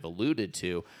had kind of alluded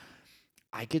to,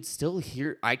 I could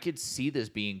see this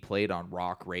being played on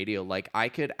rock radio. Like I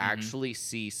could actually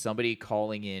see somebody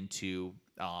calling into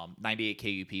 98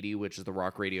 KUPD, which is the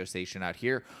rock radio station out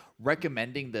here,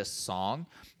 recommending this song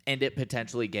and it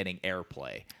potentially getting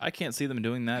airplay. I can't see them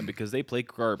doing that because they play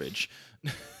garbage.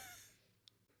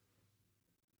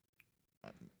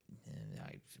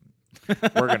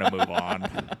 We're gonna move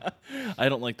on. I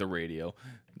don't like the radio.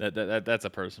 That's a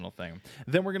personal thing.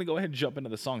 Then we're gonna go ahead and jump into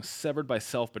the song "Severed by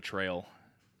Self Betrayal."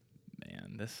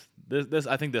 Man, this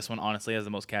I think this one honestly has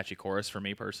the most catchy chorus for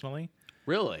me personally.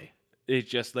 Really? It's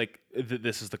just like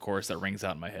this is the chorus that rings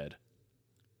out in my head.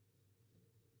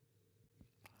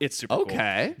 It's super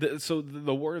Okay. cool. So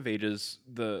the War of Ages,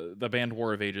 the band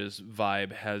War of Ages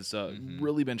vibe has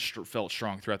really been felt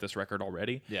strong throughout this record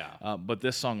already. Yeah. But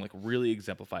this song like really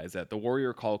exemplifies that. The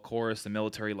Warrior Call chorus, the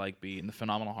military-like beat, and the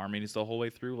phenomenal harmonies the whole way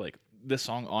through. Like this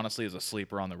song honestly is a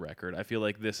sleeper on the record. I feel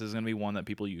like this is gonna be one that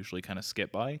people usually kind of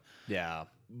skip by. Yeah.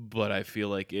 But I feel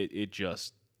like it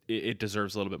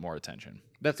deserves a little bit more attention.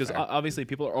 That's because fair. obviously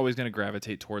people are always going to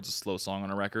gravitate towards a slow song on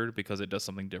a record because it does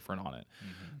something different on it.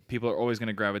 People are always going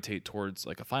to gravitate towards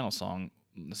like a final song,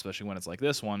 especially when it's like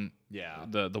this one. Yeah.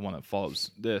 The one that follows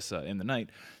this In the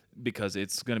Night, because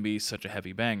it's going to be such a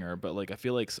heavy banger. But like I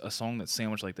feel like a song that's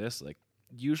sandwiched like this, like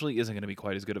usually isn't going to be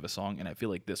quite as good of a song, and I feel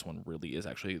like this one really is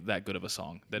actually that good of a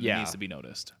song that it needs to be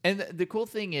noticed. And the cool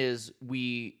thing is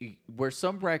where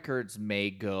some records may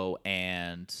go,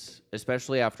 and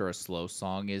especially after a slow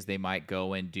song, is they might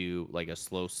go and do like a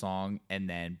slow song and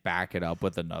then back it up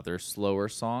with another slower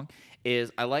song.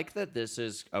 Is I like that this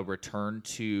is a return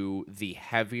to the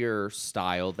heavier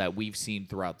style that we've seen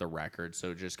throughout the record.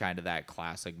 So just kind of that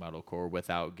classic metalcore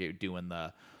without doing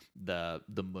the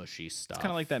mushy stuff. It's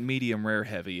kind of like that medium rare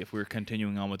heavy if we're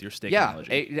continuing on with your steak Yeah,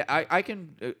 analogy. I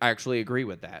can actually agree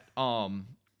with that.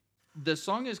 The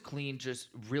song is clean, just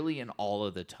really in all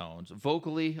of the tones.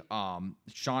 Vocally,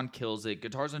 Sean kills it.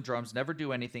 Guitars and drums never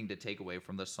do anything to take away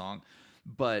from the song,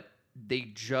 but they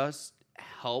just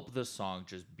help the song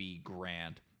just be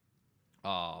grand.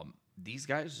 These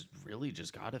guys really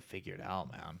just got it figured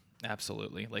out, man.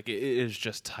 Absolutely. Like it is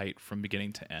just tight from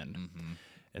beginning to end.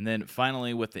 And then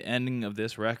finally, with the ending of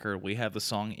this record, we have the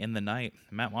song In the Night.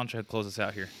 Matt, why don't you close us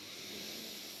out here?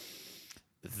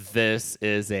 This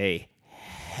is a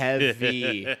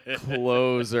heavy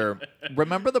closer.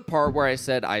 Remember the part where I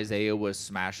said Isaiah was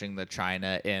smashing the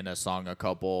china in a song a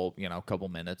couple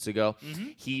minutes ago?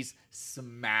 He's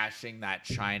smashing that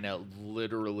china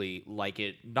literally like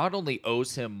it not only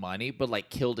owes him money, but like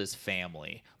killed his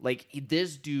family. Like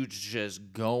this dude's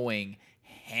just going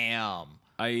ham.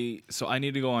 So I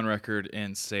need to go on record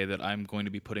and say that I'm going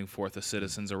to be putting forth a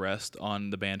citizen's arrest on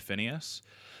the band Phineas.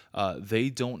 They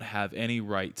don't have any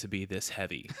right to be this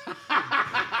heavy.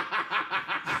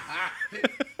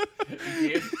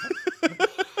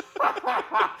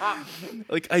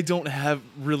 Like I don't have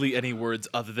really any words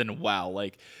other than wow.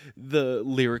 Like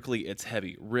lyrically it's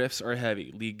heavy. Riffs are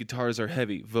heavy, lead guitars are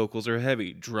heavy, vocals are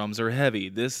heavy, drums are heavy.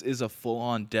 This is a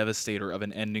full-on devastator of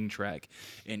an ending track,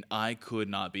 and I could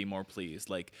not be more pleased.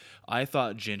 Like I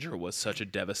thought Ginger was such a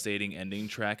devastating ending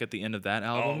track at the end of that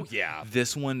album. Oh, yeah.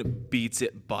 This one beats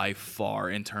it by far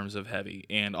in terms of heavy,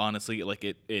 and honestly like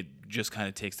it just kind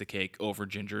of takes the cake over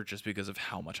Ginger just because of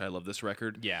how much I love this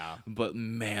record. Yeah. But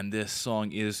man, this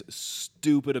song is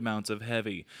stupid amounts of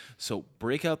heavy. So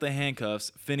break out the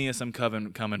handcuffs. Phineas, I'm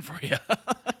coming for you.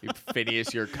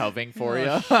 Phineas, you're coving for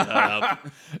you. Shut up.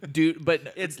 Dude,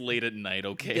 but It's late at night,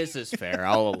 okay? this is fair.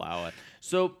 I'll allow it.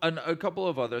 So a couple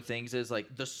of other things is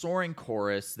like the soaring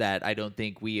chorus that I don't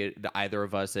think either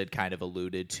of us had kind of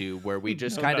alluded to, where we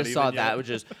just No, kind of not saw even that, yet. which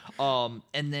is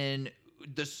and then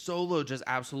the solo just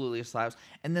absolutely slaps,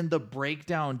 and then the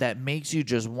breakdown that makes you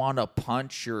just want to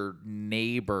punch your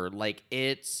neighbor. Like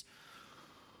it's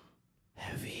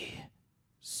heavy,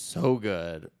 so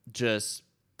good, just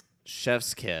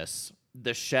chef's kiss.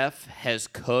 The chef has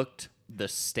cooked the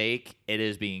steak. It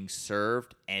is being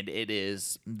served, and it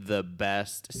is the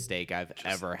best steak I've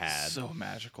ever had. So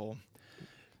magical.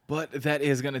 But that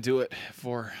is going to do it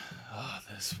for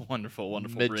this wonderful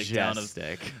breakdown of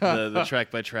Majestic. the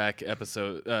track-by-track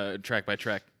episode,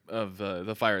 track-by-track of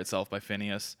The Fire Itself by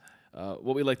Phineas.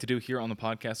 What we like to do here on the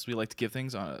podcast is we like to give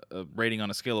things on a rating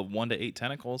on a scale of 1 to 8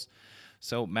 tentacles.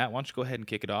 So, Matt, why don't you go ahead and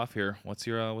kick it off here? What's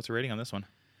your rating on this one?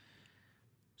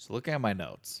 So looking at my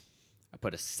notes, I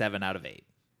put a 7 out of 8.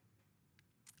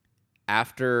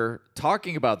 After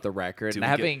talking about the record and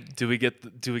having Do we get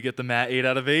the Matt 8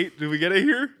 out of 8? Do we get it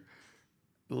here?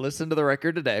 listened to the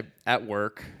record today at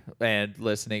work and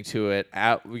listening to it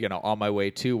on my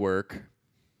way to work,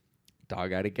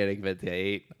 dog, I gotta give it the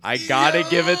 8. I gotta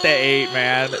give it the 8,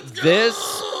 man.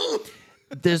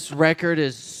 This record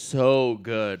is so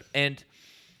good, and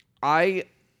I'm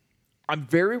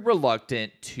very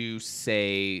reluctant to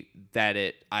say that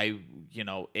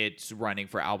it's running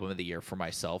for album of the year for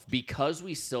myself, because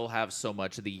we still have so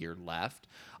much of the year left,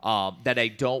 that I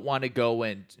don't want to go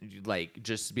and like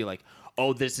just be like,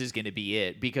 oh, this is going to be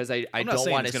it, because I I'm not don't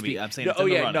saying want it's to gonna be- speak. I'm saying No, it's in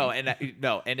the running.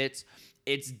 no, and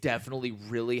it's definitely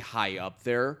really high up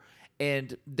there.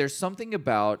 And there's something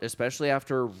about, especially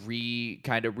after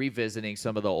kind of revisiting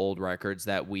some of the old records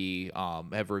that we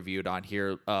have reviewed on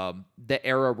here, the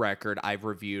Era record I've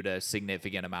reviewed a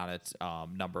significant amount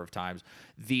of number of times.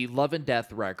 The Love and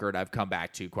Death record I've come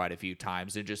back to quite a few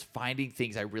times, and just finding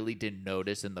things I really didn't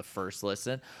notice in the first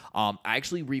listen. I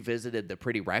actually revisited the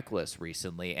Pretty Reckless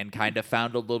recently and kind of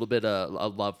found a little bit of a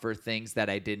love for things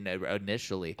that I didn't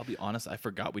initially. I'll be honest, I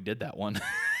forgot we did that one.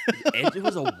 It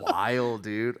was a while,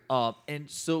 dude.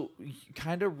 And so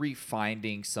kind of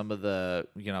refinding some of the,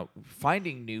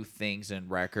 finding new things in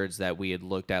records that we had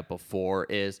looked at before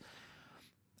is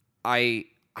I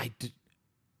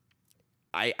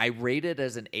rate it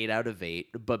as an 8 out of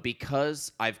 8, but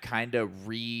because I've kind of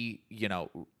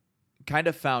kind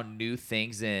of found new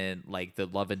things in like the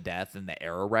Love and Death and the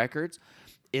Era records,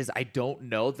 is I don't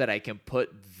know that I can put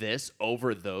this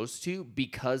over those two,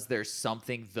 because there's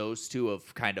something those two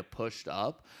have kind of pushed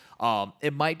up.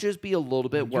 It might just be a little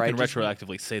bit You where can I just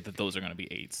retroactively say that those are going to be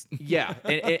 8s. yeah,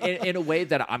 in a way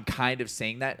that I'm kind of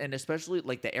saying that, and especially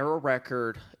like the Era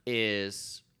record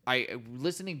is,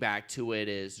 listening back to it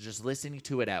is just listening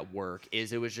to it at work,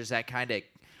 it was just that kind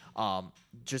of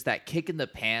just that kick in the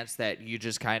pants that you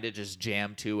just kind of just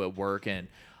jam to at work. And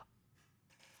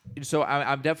so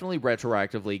I'm definitely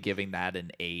retroactively giving that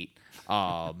an 8.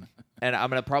 And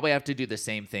I'm going to probably have to do the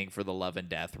same thing for the Love and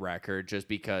Death record, just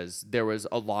because there was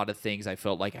a lot of things I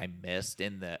felt like I missed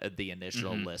in the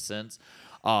initial listens.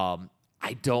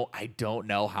 I don't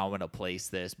know how I'm going to place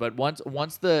this, but once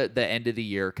the end of the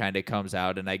year kind of comes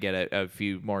out and I get a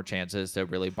few more chances to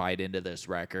really bite into this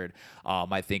record,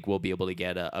 I think we'll be able to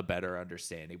get a better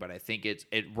understanding. But I think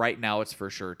right now it's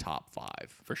for sure top 5.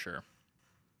 For sure.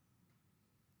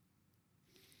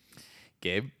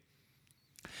 Gabe?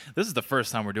 This is the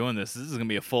first time we're doing this. This is going to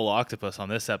be a full octopus on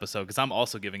this episode, because I'm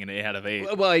also giving it an 8 out of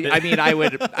 8. Well, I mean, I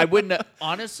wouldn't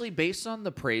honestly, based on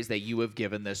the praise that you have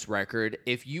given this record,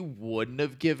 if you wouldn't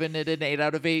have given it an 8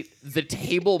 out of 8, the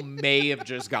table may have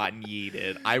just gotten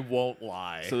yeeted. I won't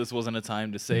lie. So this wasn't a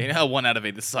time to say, no, 1 out of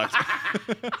 8, this sucks.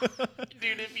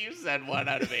 Dude, if you said 1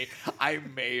 out of 8, I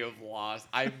may have lost.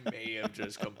 I may have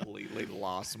just completely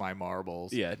lost my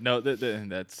marbles. Yeah, no,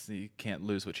 that's, you can't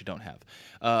lose what you don't have.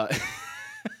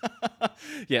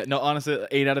 Yeah, no, honestly,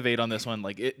 8 out of 8 on this one.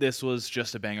 Like, this was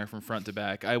just a banger from front to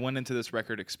back. I went into this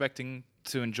record expecting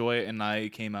to enjoy it, and I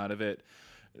came out of it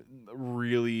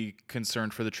really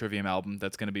concerned for the Trivium album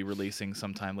that's going to be releasing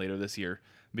sometime later this year,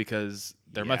 because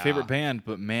they're my favorite band.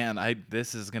 But man,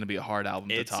 this is going to be a hard album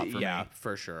to top for me. Yeah,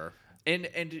 for sure. And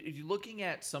looking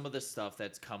at some of the stuff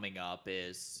that's coming up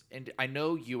and I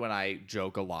know you and I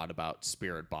joke a lot about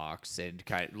Spirit Box and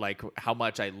kind of like how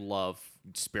much I love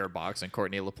Spirit Box and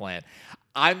Courtney LaPlante.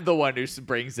 I'm the one who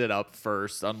brings it up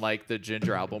first, unlike the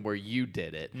Ginger album where you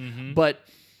did it. Mm-hmm. But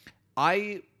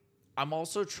I'm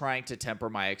also trying to temper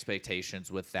my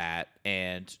expectations with that,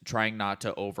 and trying not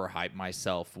to overhype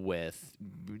myself with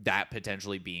that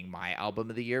potentially being my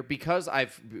album of the year, because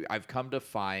I've come to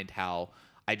find how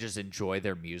I just enjoy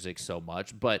their music so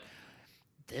much. But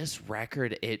this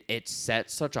record, it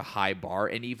sets such a high bar,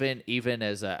 and even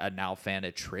as a now fan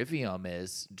of Trivium,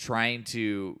 is trying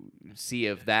to see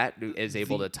if that is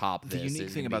able to top this. The unique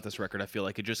thing about this record, I feel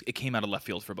like it came out of left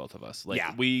field for both of us. Like,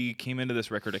 Yeah. we came into this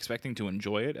record expecting to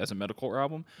enjoy it as a metalcore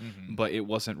album, but it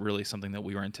wasn't really something that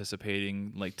we were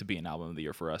anticipating like to be an album of the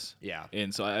year for us. Yeah.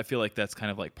 And so I feel like that's kind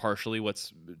of like partially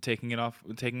what's taking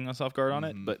us off guard on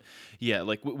it. But yeah,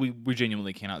 like we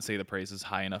genuinely cannot say the praise is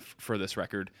high enough for this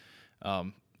record.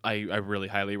 I really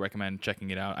highly recommend checking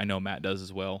it out. I know Matt does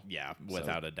as well. Yeah,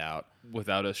 without a doubt.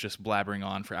 Without us just blabbering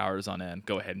on for hours on end,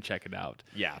 go ahead and check it out.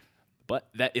 Yeah. But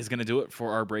that is going to do it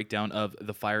for our breakdown of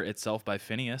The Fire Itself by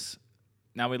Phineas.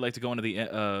 Now we'd like to go into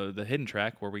the hidden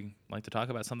track, where we like to talk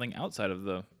about something outside of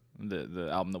the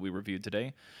album that we reviewed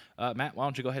today. Matt, why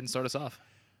don't you go ahead and start us off?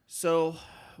 So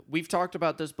we've talked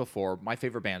about this before. My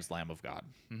favorite band's Lamb of God.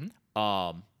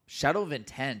 Mm-hmm. Shadow of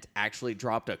Intent actually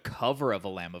dropped a cover of a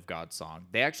Lamb of God song.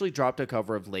 They actually dropped a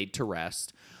cover of Laid to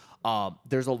Rest.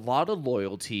 There's a lot of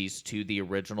loyalties to the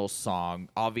original song.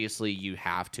 Obviously, you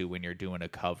have to when you're doing a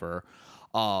cover.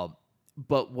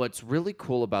 But what's really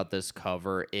cool about this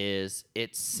cover is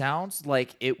it sounds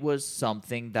like it was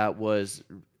something that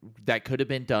could have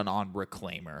been done on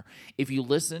Reclaimer. If you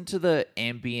listen to the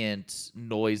ambient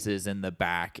noises in the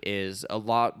back, is a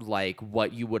lot like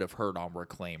what you would have heard on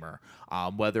Reclaimer,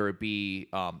 whether it be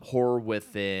Horror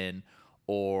Within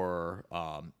or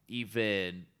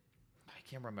even, I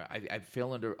can't remember. I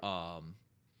fell into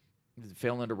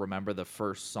failing to remember the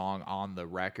first song on the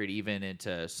record, even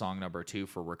into song number 2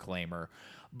 for Reclaimer.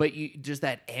 But you just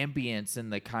that ambience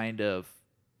and the kind of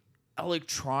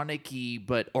electronic-y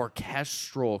but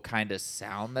orchestral kind of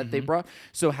sound that they brought.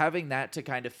 So having that to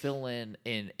kind of fill in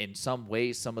some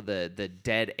ways some of the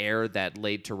dead air that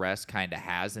Laid to Rest kind of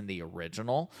has in the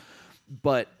original.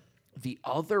 But the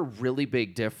other really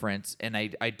big difference, and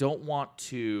I don't want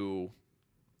to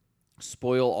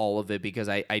spoil all of it because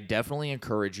I definitely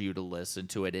encourage you to listen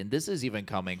to it, and this is even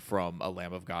coming from a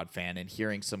Lamb of God fan, and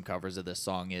hearing some covers of this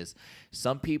song is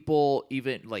some people,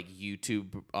 even like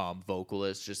YouTube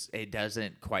vocalists, just it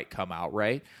doesn't quite come out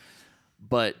right.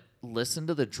 But listen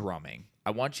to the drumming.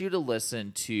 I want you to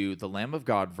listen to the Lamb of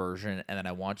God version, and then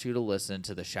I want you to listen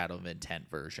to the Shadow of Intent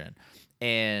version.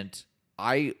 And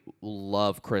I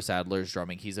love Chris Adler's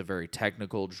drumming. He's a very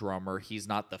technical drummer. He's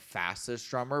not the fastest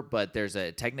drummer, but there's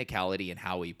a technicality in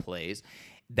how he plays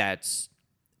that's,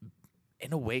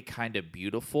 in a way, kind of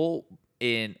beautiful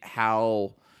in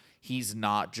how he's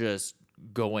not just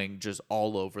going just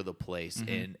all over the place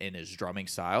in his drumming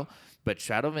style. But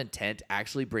Shadow of Intent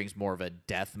actually brings more of a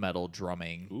death metal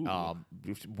drumming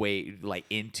way like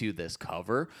into this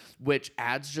cover, which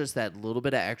adds just that little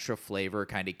bit of extra flavor,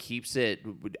 kind of keeps it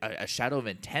a Shadow of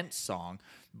Intent song,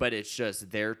 but it's just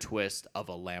their twist of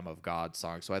a Lamb of God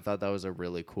song. So I thought that was a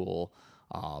really cool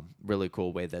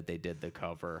way that they did the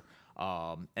cover.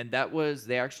 And that was,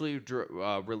 they actually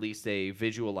released a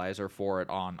visualizer for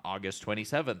it on August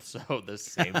 27th. So the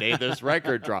same day this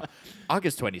record dropped.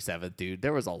 August 27th, dude,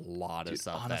 there was a lot of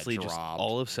stuff honestly, that dropped. just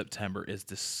all of September is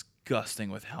disgusting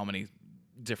with how many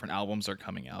different albums are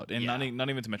coming out. And not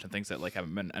even to mention things that like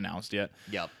haven't been announced yet.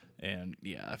 Yep. And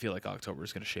yeah, I feel like October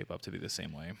is going to shape up to be the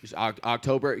same way.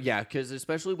 October, yeah, because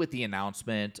especially with the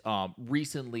announcement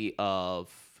recently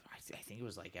of, I think it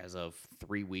was like as of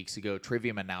 3 weeks ago,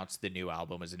 Trivium announced the new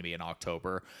album is going to be in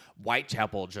October.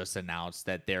 Whitechapel just announced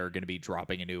that they're going to be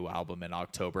dropping a new album in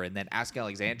October. And then Ask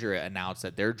Alexandria announced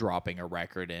that they're dropping a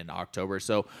record in October.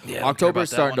 So Yeah,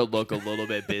 October's starting to look a little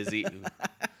bit busy.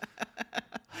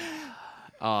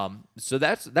 So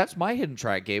that's my hidden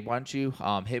track, Gabe. Why don't you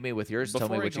hit me with yours? Before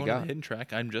Tell me I what go you into got. the hidden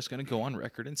track, I'm just going to go on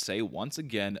record and say once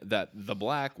again that The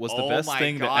Black was the Oh best my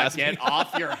thing God, that Ask get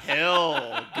off your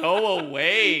hill. Go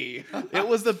away. It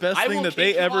was the best thing that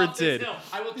they ever did.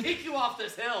 I will kick you off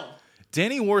this hill.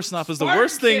 Danny Warsnop is the Spartan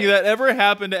worst thing kick. that ever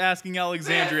happened to Asking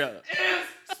Alexandria. This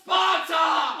is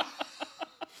Sparta!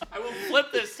 I will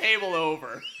flip this table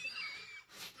over.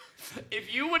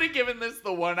 If you would have given this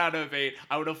the 1 out of 8,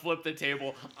 I would have flipped the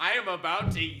table. I am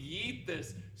about to yeet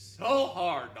this so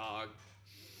hard, dog.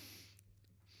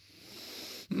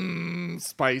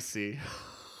 Spicy.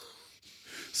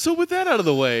 So with that out of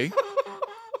the way,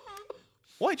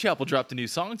 Whitechapel dropped a new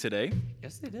song today.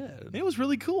 Yes, they did. It was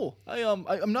really cool.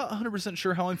 I'm not 100%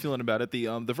 sure how I'm feeling about it.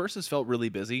 The verses felt really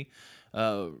busy,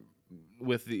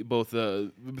 with both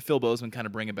Phil Bozeman kind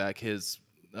of bringing back his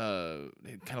kind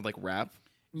of like rap,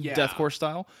 deathcore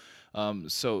style.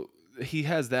 So he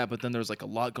has that, but then there's like a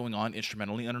lot going on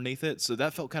instrumentally underneath it. So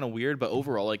that felt kind of weird. But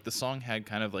overall, like the song had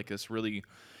kind of like this really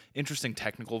interesting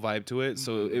technical vibe to it.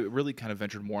 So it really kind of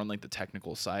ventured more on like the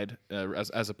technical side,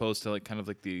 as opposed to like kind of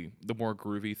like the more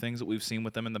groovy things that we've seen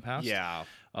with them in the past. Yeah.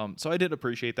 So I did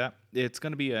appreciate that. It's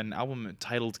going to be an album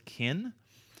titled Kin,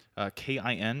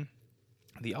 Kin.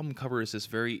 The album cover is this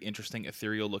very interesting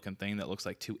ethereal looking thing that looks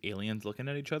like two aliens looking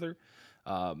at each other.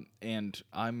 And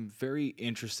I'm very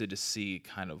interested to see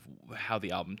kind of how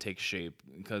the album takes shape,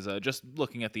 because just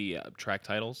looking at the track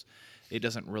titles, it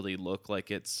doesn't really look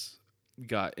like it's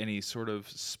got any sort of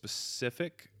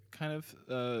specific kind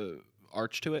of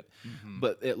arch to it,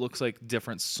 but it looks like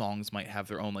different songs might have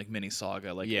their own like mini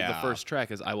saga. Like the first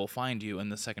track is I Will Find You,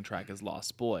 and the second track is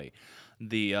Lost Boy.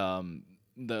 The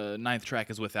 9th track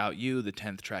is Without You. The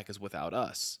 10th track is Without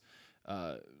Us.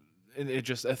 It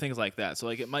just things like that. So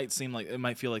like it might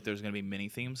feel like there's going to be mini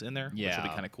themes in there, which would be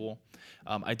kind of cool.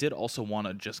 I did also want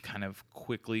to just kind of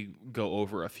quickly go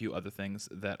over a few other things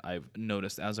that I've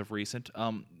noticed as of recent.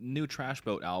 New Trash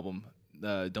Boat album.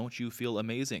 Don't You Feel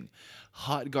Amazing?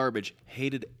 Hot garbage.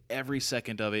 Hated every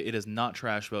second of it. It is not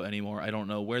Trash Boat anymore. I don't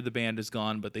know where the band has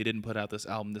gone, but they didn't put out this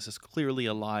album. This is clearly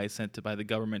a lie sent by the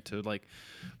government to like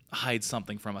hide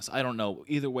something from us. I don't know.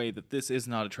 Either way, that this is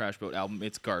not a Trash Boat album.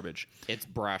 It's garbage. It's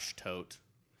Brash Tote.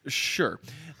 Sure.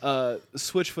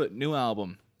 Switchfoot, new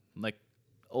album. Like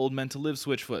Old Meant to Live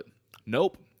Switchfoot.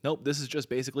 Nope. This is just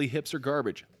basically hipster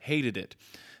garbage. Hated it.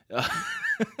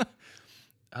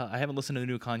 I haven't listened to the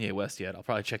new Kanye West yet. I'll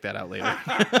probably check that out later.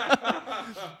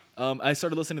 I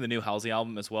started listening to the new Halsey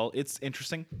album as well. It's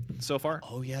interesting so far.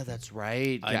 Oh yeah, that's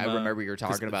right. Yeah, I remember you were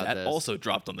talking about that this. also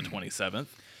dropped on the 27th.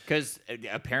 Because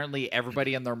apparently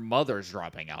everybody and their mother's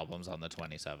dropping albums on the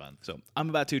 27th. So I'm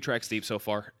about 2 tracks deep so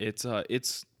far.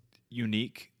 It's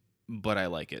unique, but I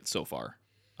like it so far.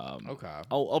 Okay.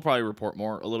 I'll probably report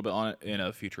more a little bit on it in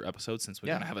a future episode since we're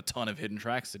Yeah. gonna have a ton of hidden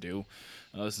tracks to do,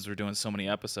 since we're doing so many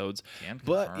episodes. Can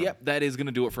But confirm. yep, that is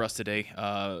gonna do it for us today.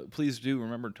 Please do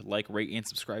remember to like, rate, and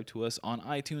subscribe to us on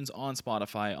iTunes, on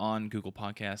Spotify, on Google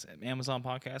Podcasts, Amazon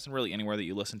Podcasts, and really anywhere that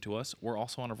you listen to us. We're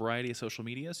also on a variety of social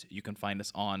medias. You can find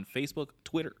us on Facebook,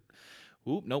 Twitter.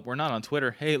 Oop, nope, we're not on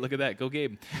Twitter. Hey, look at that. Go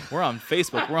Gabe. We're on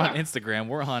Facebook. We're on Instagram.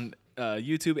 We're on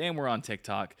YouTube, and we're on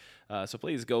TikTok. So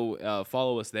please go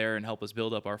follow us there and help us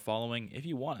build up our following. If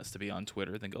you want us to be on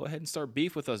Twitter, then go ahead and start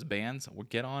beef with us, bands. We'll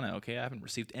get on it, okay? I haven't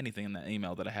received anything in that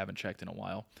email that I haven't checked in a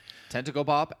while.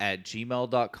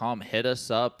 tentaclepop@gmail.com. Hit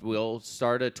us up. We'll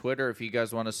start a Twitter if you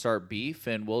guys want to start beef,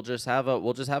 and we'll just have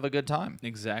a good time.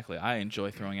 Exactly. I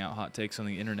enjoy throwing out hot takes on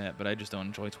the internet, but I just don't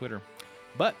enjoy Twitter.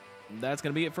 But that's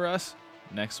going to be it for us.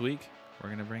 Next week, we're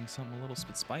going to bring something a little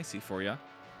bit spicy for you.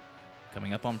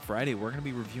 Coming up on Friday, we're going to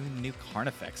be reviewing the new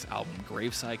Carnifex album,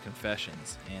 Graveside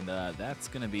Confessions. And that's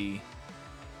going to be...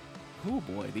 Oh,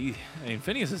 boy.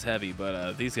 Phineas is heavy,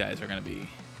 but these guys are going to be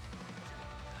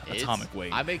atomic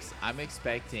weight. I'm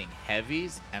expecting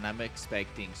heavies, and I'm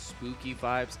expecting spooky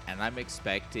vibes, and I'm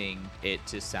expecting it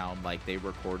to sound like they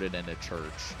recorded in a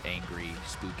church, angry,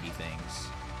 spooky things.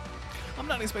 I'm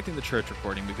not expecting the church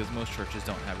recording because most churches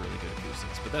don't have really good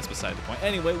acoustics, but that's beside the point.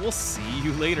 Anyway, we'll see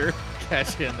you later.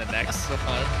 Catch you in the next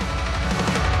one.